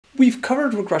We've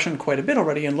covered regression quite a bit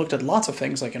already and looked at lots of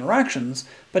things like interactions,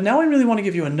 but now I really want to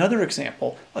give you another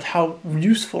example of how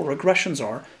useful regressions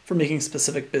are for making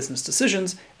specific business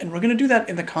decisions, and we're going to do that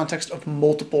in the context of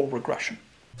multiple regression.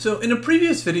 So in a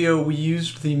previous video, we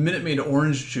used the Minute Maid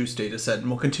orange juice dataset, and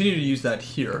we'll continue to use that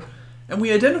here. And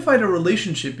we identified a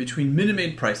relationship between Minute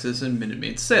Maid prices and Minute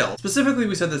Maid sales. Specifically,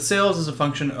 we said that sales is a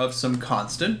function of some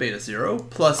constant, beta 0,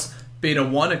 plus beta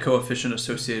 1, a coefficient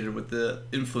associated with the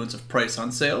influence of price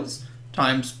on sales,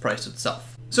 times price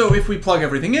itself. So if we plug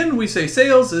everything in, we say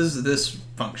sales is this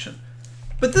function.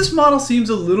 But this model seems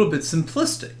a little bit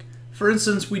simplistic. For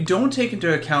instance, we don't take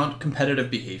into account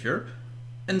competitive behavior,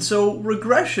 and so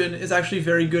regression is actually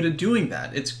very good at doing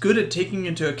that. It's good at taking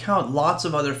into account lots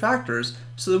of other factors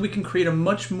so that we can create a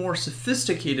much more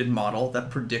sophisticated model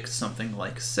that predicts something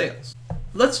like sales.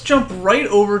 Let's jump right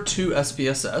over to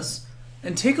SPSS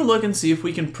and take a look and see if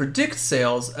we can predict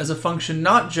sales as a function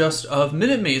not just of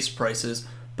Minute Maid's prices,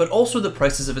 but also the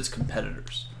prices of its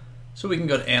competitors. So we can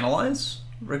go to Analyze,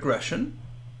 Regression,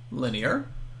 Linear.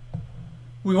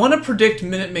 We want to predict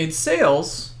Minute Maid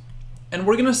sales, and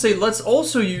we're going to say let's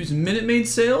also use Minute Maid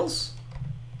sales,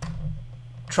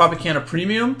 Tropicana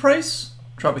Premium price,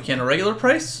 Tropicana regular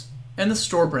price, and the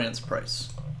store brand's price.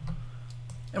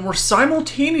 And we're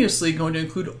simultaneously going to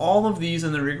include all of these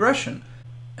in the regression.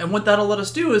 And what that'll let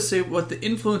us do is say what the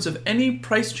influence of any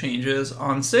price changes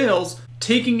on sales,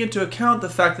 taking into account the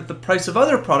fact that the price of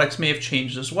other products may have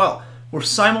changed as well. We're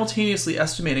simultaneously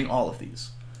estimating all of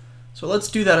these. So let's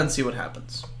do that and see what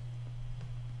happens.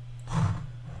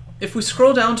 If we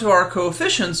scroll down to our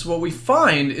coefficients, what we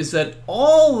find is that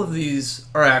all of these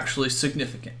are actually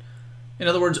significant. In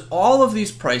other words, all of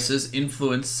these prices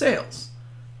influence sales.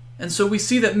 And so we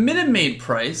see that Minute Maid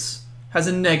price has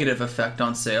a negative effect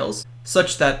on sales,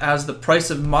 such that as the price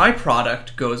of my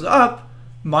product goes up,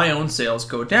 my own sales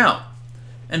go down.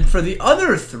 And for the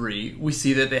other three, we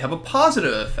see that they have a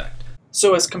positive effect.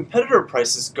 So as competitor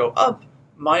prices go up,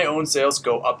 my own sales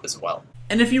go up as well.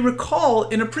 And if you recall,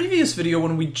 in a previous video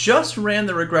when we just ran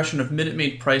the regression of Minute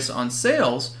Maid price on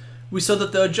sales, we saw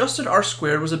that the adjusted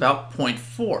R-squared was about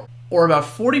 0.4, or about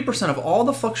 40% of all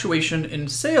the fluctuation in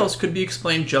sales could be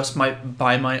explained just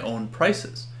by my own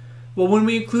prices. Well, when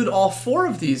we include all four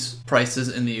of these prices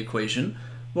in the equation,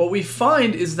 what we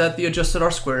find is that the adjusted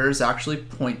R-squared is actually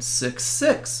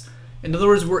 0.66. In other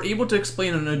words, we're able to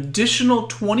explain an additional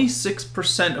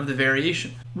 26% of the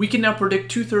variation. We can now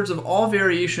predict 2/3 of all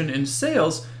variation in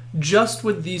sales just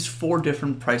with these four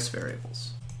different price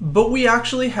variables. But we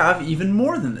actually have even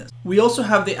more than this. We also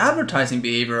have the advertising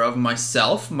behavior of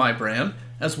myself, my brand,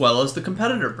 as well as the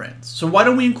competitor brands. So why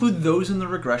don't we include those in the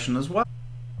regression as well?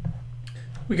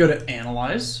 We go to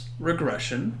Analyze,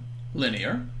 Regression,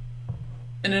 Linear.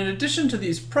 And in addition to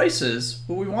these prices,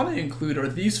 what we want to include are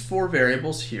these four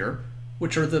variables here,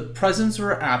 which are the presence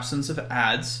or absence of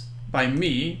ads by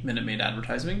me, Minute Maid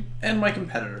Advertising, and my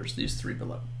competitors, these three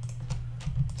below.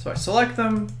 So I select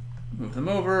them, move them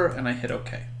over, and I hit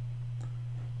OK.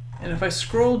 And if I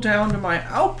scroll down to my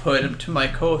output and to my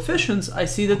coefficients, I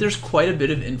see that there's quite a bit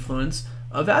of influence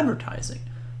of advertising.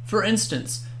 For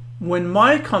instance, when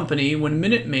my company, when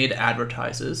Minute Maid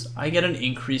advertises, I get an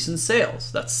increase in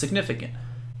sales. That's significant.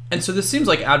 And so this seems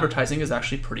like advertising is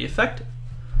actually pretty effective.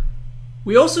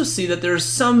 We also see that there's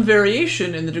some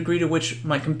variation in the degree to which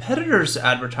my competitors'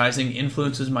 advertising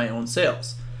influences my own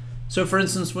sales. So for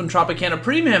instance, when Tropicana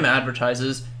Premium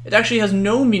advertises, it actually has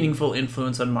no meaningful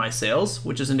influence on my sales,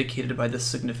 which is indicated by this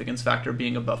significance factor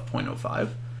being above 0.05.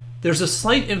 There's a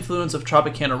slight influence of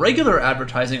Tropicana regular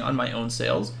advertising on my own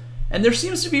sales, and there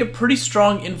seems to be a pretty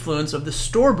strong influence of the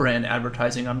store brand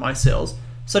advertising on my sales,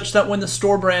 such that when the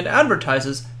store brand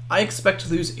advertises, I expect to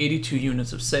lose 82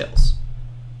 units of sales.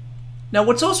 Now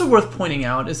what's also worth pointing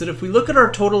out is that if we look at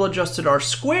our total adjusted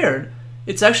R-squared,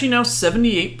 it's actually now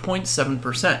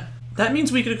 78.7%. That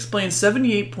means we could explain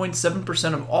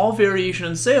 78.7% of all variation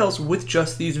in sales with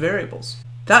just these variables.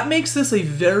 That makes this a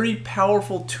very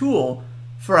powerful tool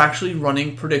for actually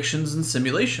running predictions and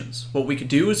simulations. What we could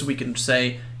do is we can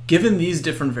say, given these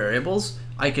different variables,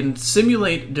 I can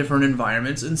simulate different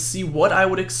environments and see what I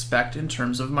would expect in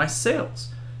terms of my sales.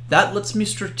 That lets me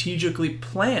strategically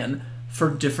plan for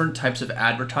different types of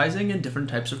advertising and different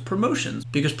types of promotions,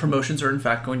 because promotions are in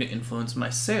fact going to influence my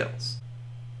sales.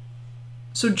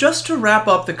 So just to wrap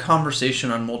up the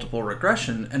conversation on multiple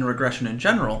regression and regression in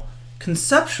general,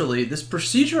 conceptually, this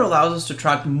procedure allows us to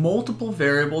track multiple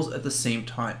variables at the same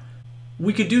time.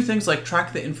 We could do things like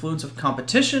track the influence of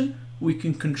competition. We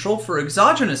can control for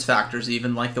exogenous factors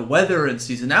even, like the weather and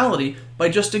seasonality, by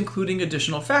just including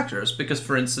additional factors, because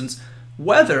for instance,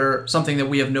 weather, something that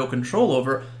we have no control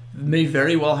over, may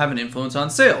very well have an influence on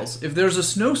sales. If there's a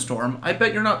snowstorm, I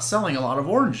bet you're not selling a lot of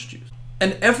orange juice.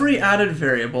 And every added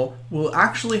variable will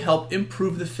actually help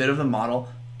improve the fit of the model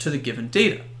to the given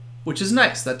data, which is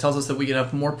nice. That tells us that we can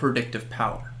have more predictive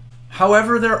power.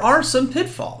 However, there are some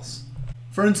pitfalls.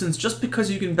 For instance, just because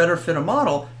you can better fit a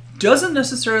model doesn't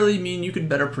necessarily mean you can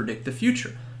better predict the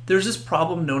future. There's this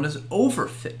problem known as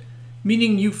overfit,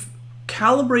 meaning you've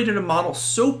calibrated a model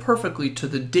so perfectly to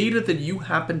the data that you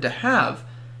happen to have,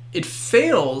 it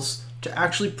fails to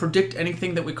actually predict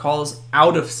anything that we call as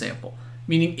out of sample,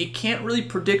 meaning it can't really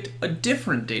predict a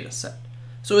different data set.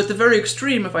 So at the very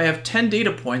extreme, if I have 10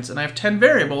 data points and I have 10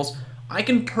 variables, I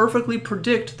can perfectly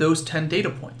predict those 10 data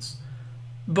points.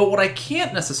 But what I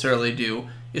can't necessarily do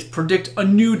is predict a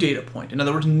new data point, in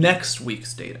other words, next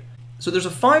week's data. So there's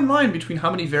a fine line between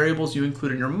how many variables you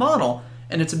include in your model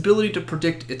and its ability to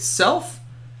predict itself,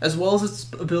 as well as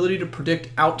its ability to predict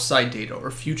outside data or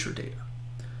future data.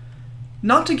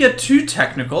 Not to get too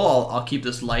technical, I'll keep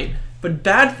this light, but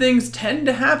bad things tend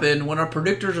to happen when our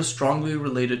predictors are strongly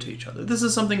related to each other. This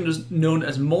is something known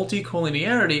as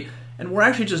multicollinearity, and we're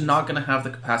actually just not going to have the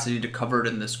capacity to cover it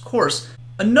in this course.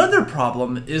 Another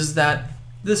problem is that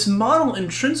this model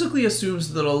intrinsically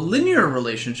assumes that a linear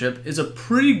relationship is a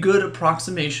pretty good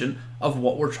approximation of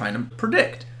what we're trying to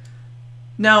predict.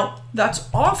 Now, that's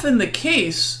often the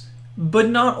case, but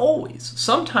not always.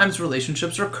 Sometimes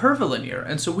relationships are curvilinear,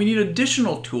 and so we need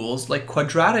additional tools like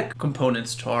quadratic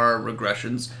components to our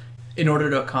regressions in order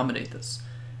to accommodate this.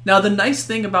 Now, the nice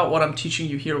thing about what I'm teaching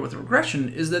you here with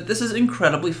regression is that this is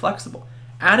incredibly flexible.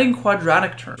 Adding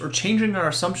quadratic terms or changing our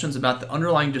assumptions about the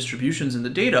underlying distributions in the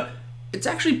data, it's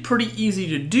actually pretty easy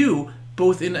to do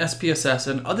both in SPSS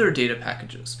and other data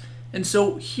packages. And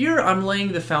so here I'm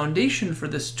laying the foundation for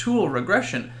this tool,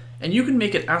 regression, and you can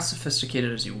make it as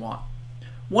sophisticated as you want.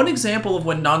 One example of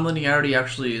when nonlinearity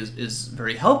actually is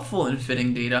very helpful in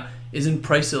fitting data is in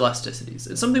price elasticities.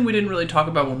 It's something we didn't really talk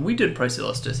about when we did price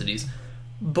elasticities,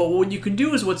 but what you can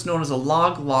do is what's known as a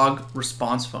log-log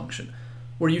response function,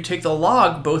 where you take the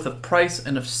log both of price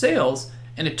and of sales,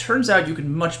 and it turns out you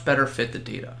can much better fit the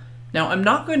data. Now, I'm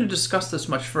not going to discuss this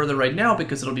much further right now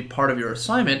because it'll be part of your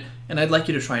assignment, and I'd like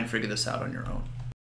you to try and figure this out on your own.